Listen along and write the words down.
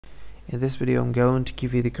In this video, I'm going to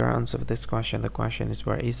give you the correct answer of this question. The question is,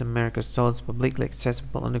 where is America's tallest publicly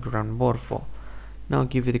accessible underground waterfall? Now I'll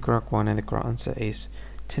give you the correct one, and the correct answer is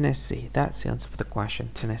Tennessee. That's the answer for the question,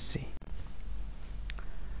 Tennessee.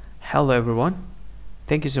 Hello everyone.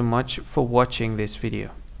 Thank you so much for watching this video.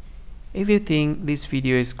 If you think this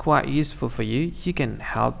video is quite useful for you, you can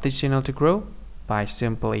help this channel to grow by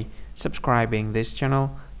simply subscribing this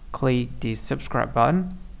channel. Click the subscribe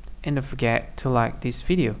button and don't forget to like this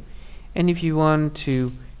video. And if you want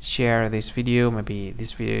to share this video, maybe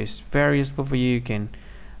this video is very useful for you,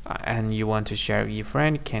 and you want to share with your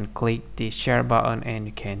friend, you can click the share button and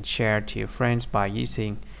you can share to your friends by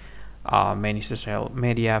using many social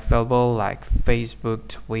media available like Facebook,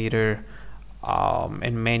 Twitter,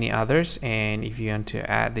 and many others. And if you want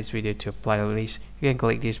to add this video to a playlist, you can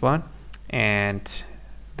click this one, and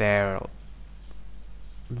there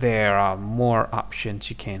are more options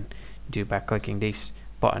you can do by clicking this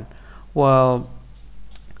button. Well,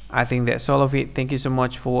 I think that's all of it. Thank you so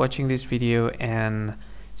much for watching this video, and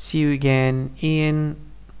see you again in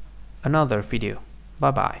another video.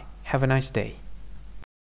 Bye bye. Have a nice day.